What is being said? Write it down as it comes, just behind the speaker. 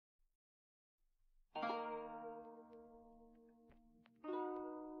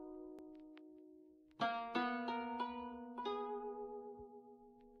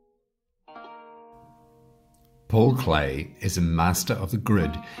Paul Klee is a master of the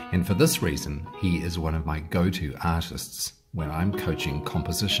grid, and for this reason he is one of my go-to artists when I'm coaching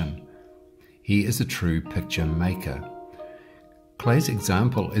composition. He is a true picture maker. Klee's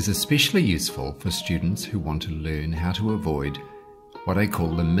example is especially useful for students who want to learn how to avoid what I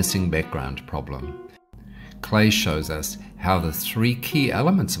call the missing background problem. Klee shows us how the three key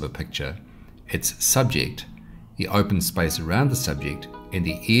elements of a picture, its subject, the open space around the subject, and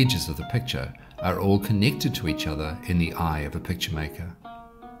the edges of the picture, are all connected to each other in the eye of a picture maker.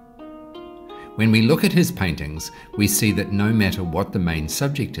 When we look at his paintings, we see that no matter what the main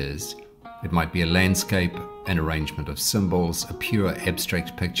subject is, it might be a landscape, an arrangement of symbols, a pure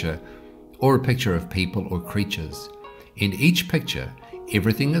abstract picture, or a picture of people or creatures. In each picture,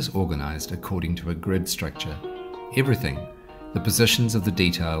 everything is organized according to a grid structure. Everything, the positions of the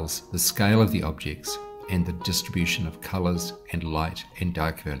details, the scale of the objects, and the distribution of colors and light and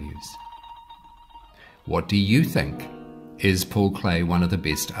dark values. What do you think? Is Paul Klee one of the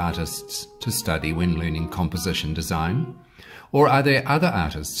best artists to study when learning composition design? Or are there other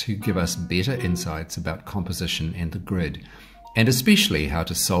artists who give us better insights about composition and the grid, and especially how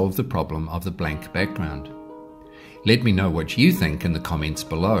to solve the problem of the blank background? Let me know what you think in the comments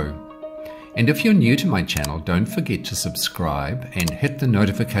below. And if you're new to my channel, don't forget to subscribe and hit the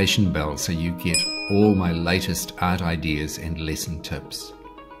notification bell so you get all my latest art ideas and lesson tips.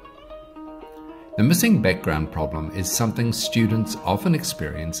 The missing background problem is something students often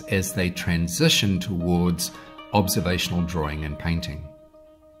experience as they transition towards observational drawing and painting.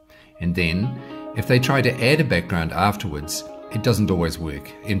 And then, if they try to add a background afterwards, it doesn't always work.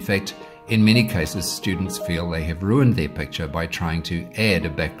 In fact, in many cases, students feel they have ruined their picture by trying to add a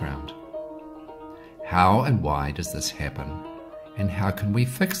background. How and why does this happen? And how can we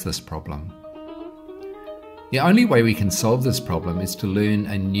fix this problem? The only way we can solve this problem is to learn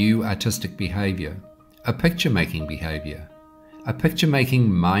a new artistic behavior, a picture-making behavior, a picture-making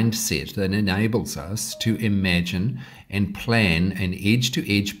mindset that enables us to imagine and plan an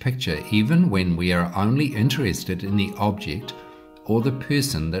edge-to-edge picture even when we are only interested in the object or the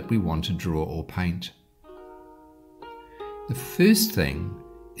person that we want to draw or paint. The first thing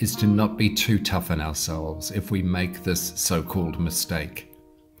is to not be too tough on ourselves if we make this so-called mistake.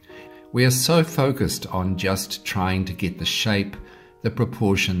 We are so focused on just trying to get the shape, the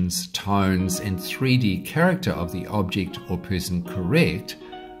proportions, tones, and 3D character of the object or person correct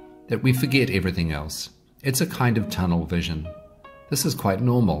that we forget everything else. It's a kind of tunnel vision. This is quite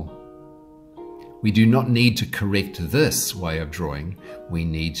normal. We do not need to correct this way of drawing. We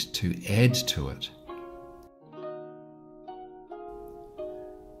need to add to it.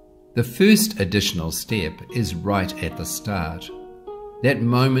 The first additional step is right at the start. That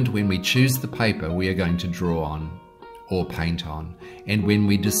moment when we choose the paper we are going to draw on or paint on, and when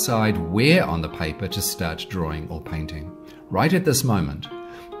we decide where on the paper to start drawing or painting. Right at this moment,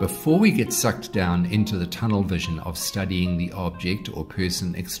 before we get sucked down into the tunnel vision of studying the object or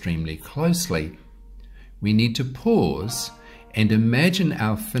person extremely closely, we need to pause and imagine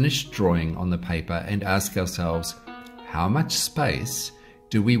our finished drawing on the paper and ask ourselves, how much space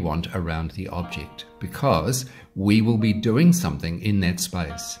do we want around the object? Because we will be doing something in that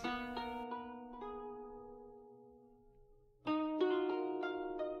space.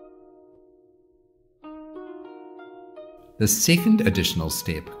 The second additional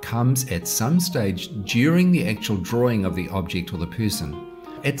step comes at some stage during the actual drawing of the object or the person.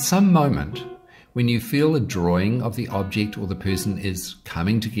 At some moment, when you feel the drawing of the object or the person is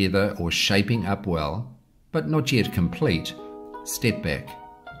coming together or shaping up well, but not yet complete, step back.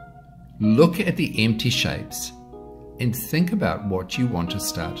 Look at the empty shapes and think about what you want to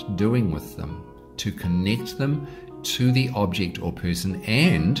start doing with them to connect them to the object or person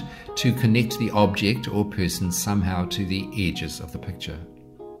and to connect the object or person somehow to the edges of the picture.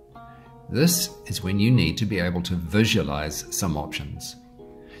 This is when you need to be able to visualize some options.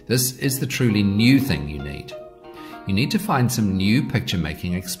 This is the truly new thing you need. You need to find some new picture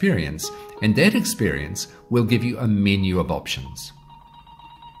making experience, and that experience will give you a menu of options.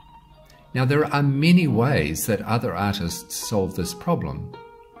 Now, there are many ways that other artists solve this problem.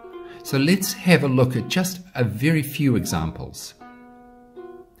 So let's have a look at just a very few examples.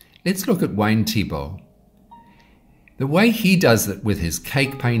 Let's look at Wayne Thiebaud. The way he does it with his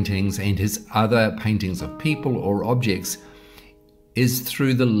cake paintings and his other paintings of people or objects is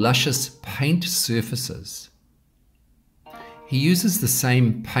through the luscious paint surfaces. He uses the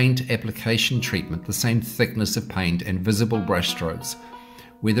same paint application treatment, the same thickness of paint and visible brush strokes,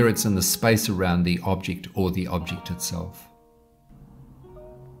 whether it's in the space around the object or the object itself.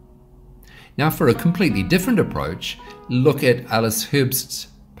 Now, for a completely different approach, look at Alice Herbst's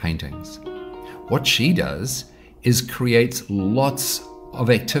paintings. What she does is creates lots of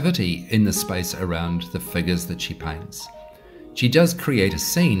activity in the space around the figures that she paints. She does create a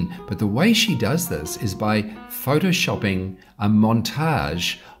scene, but the way she does this is by photoshopping a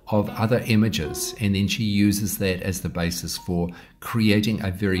montage of other images, and then she uses that as the basis for creating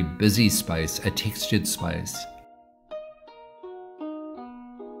a very busy space, a textured space.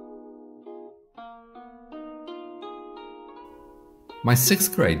 My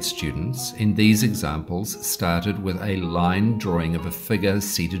 6th grade students in these examples started with a line drawing of a figure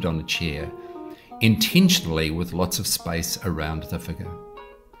seated on a chair, intentionally with lots of space around the figure.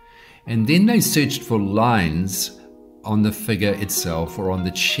 And then they searched for lines on the figure itself or on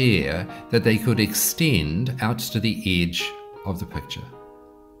the chair that they could extend out to the edge of the picture.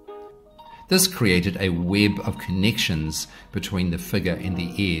 This created a web of connections between the figure and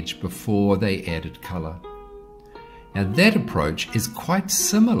the edge before they added colour. Now that approach is quite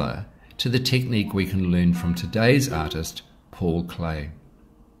similar to the technique we can learn from today's artist, Paul Klee.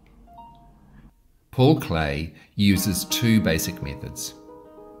 Paul Klee uses 2 basic methods.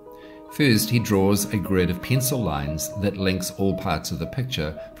 First, he draws a grid of pencil lines that links all parts of the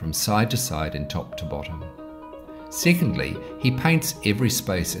picture from side to side and top to bottom. Secondly, he paints every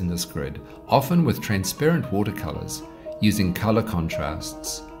space in this grid, often with transparent watercolours, using colour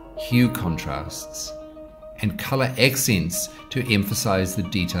contrasts, hue contrasts, and colour accents to emphasize the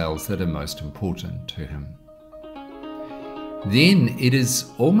details that are most important to him. Then it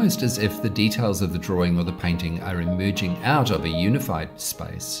is almost as if the details of the drawing or the painting are emerging out of a unified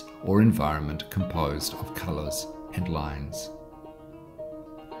space or environment composed of colours and lines.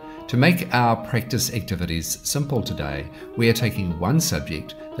 To make our practice activities simple today, we are taking one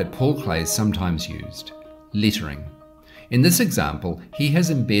subject that Paul Klee sometimes used, lettering. In this example, he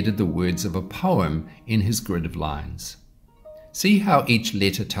has embedded the words of a poem in his grid of lines. See how each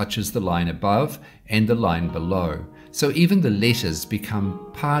letter touches the line above and the line below, so even the letters become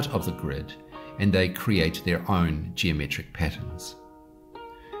part of the grid and they create their own geometric patterns.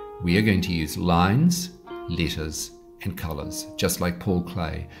 We are going to use lines, letters, and colours, just like Paul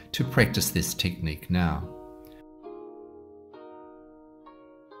Klee, to practice this technique now.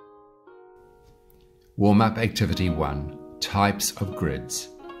 Warm-up activity 1. Types of grids.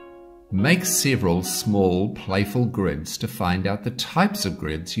 Make several small, playful grids to find out the types of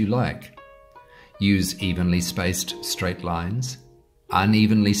grids you like. Use evenly spaced straight lines,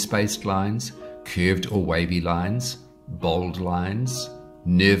 unevenly spaced lines, curved or wavy lines, bold lines,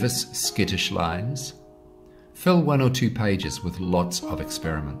 nervous, skittish lines. Fill 1 or 2 pages with lots of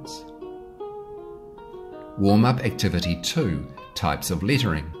experiments. Warm-up activity 2. Types of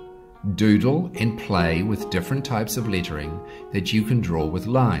lettering. Doodle and play with different types of lettering that you can draw with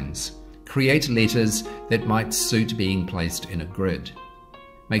lines. Create letters that might suit being placed in a grid.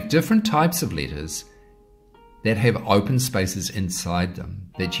 Make different types of letters that have open spaces inside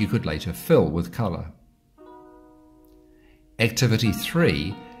them that you could later fill with colour. Activity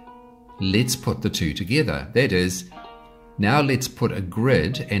 3. Let's put the 2 together. That is, now let's put a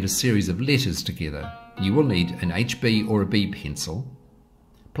grid and a series of letters together. You will need an HB or a B pencil.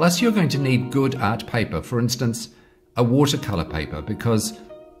 Plus you're going to need good art paper, for instance, a watercolour paper, because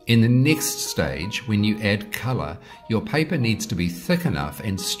in the next stage, when you add colour, your paper needs to be thick enough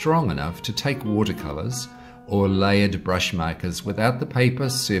and strong enough to take watercolours or layered brush markers without the paper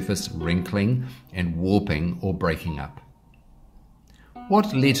surface wrinkling and warping or breaking up.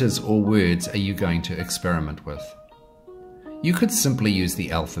 What letters or words are you going to experiment with? You could simply use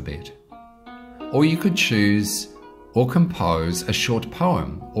the alphabet, or you could choose or compose a short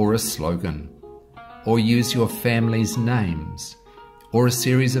poem or a slogan, or use your family's names or a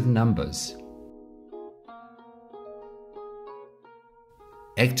series of numbers.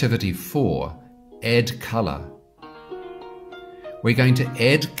 Activity 4. Add colour. We're going to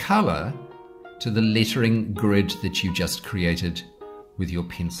add colour to the lettering grid that you just created with your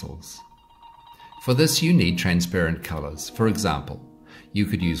pencils. For this you need transparent colours. For example, you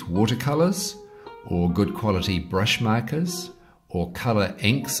could use watercolours or good quality brush markers, or colour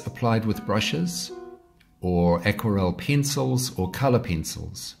inks applied with brushes, or aquarelle pencils or colour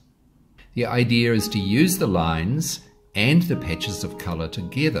pencils. The idea is to use the lines and the patches of colour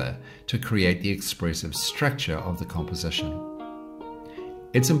together to create the expressive structure of the composition.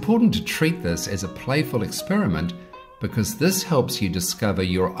 It's important to treat this as a playful experiment because this helps you discover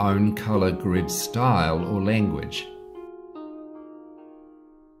your own colour grid style or language.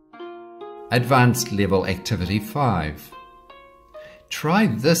 Advanced Level Activity 5. Try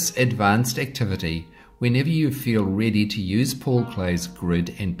this advanced activity whenever you feel ready to use Paul Klee's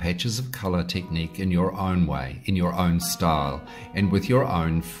grid and patches of colour technique in your own way, in your own style, and with your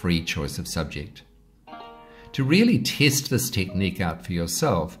own free choice of subject. To really test this technique out for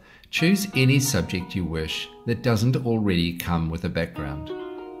yourself, choose any subject you wish that doesn't already come with a background.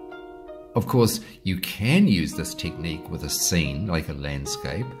 Of course, you can use this technique with a scene like a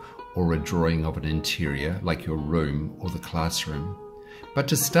landscape or a drawing of an interior like your room or the classroom. But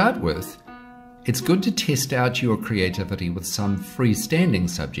to start with, it's good to test out your creativity with some freestanding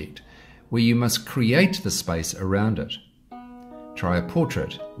subject where you must create the space around it. Try a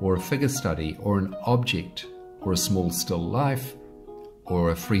portrait or a figure study or an object or a small still life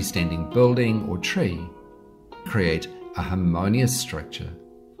or a freestanding building or tree. Create a harmonious structure,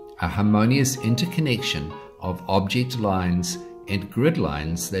 a harmonious interconnection of object lines and grid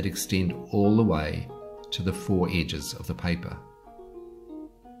lines that extend all the way to the four edges of the paper.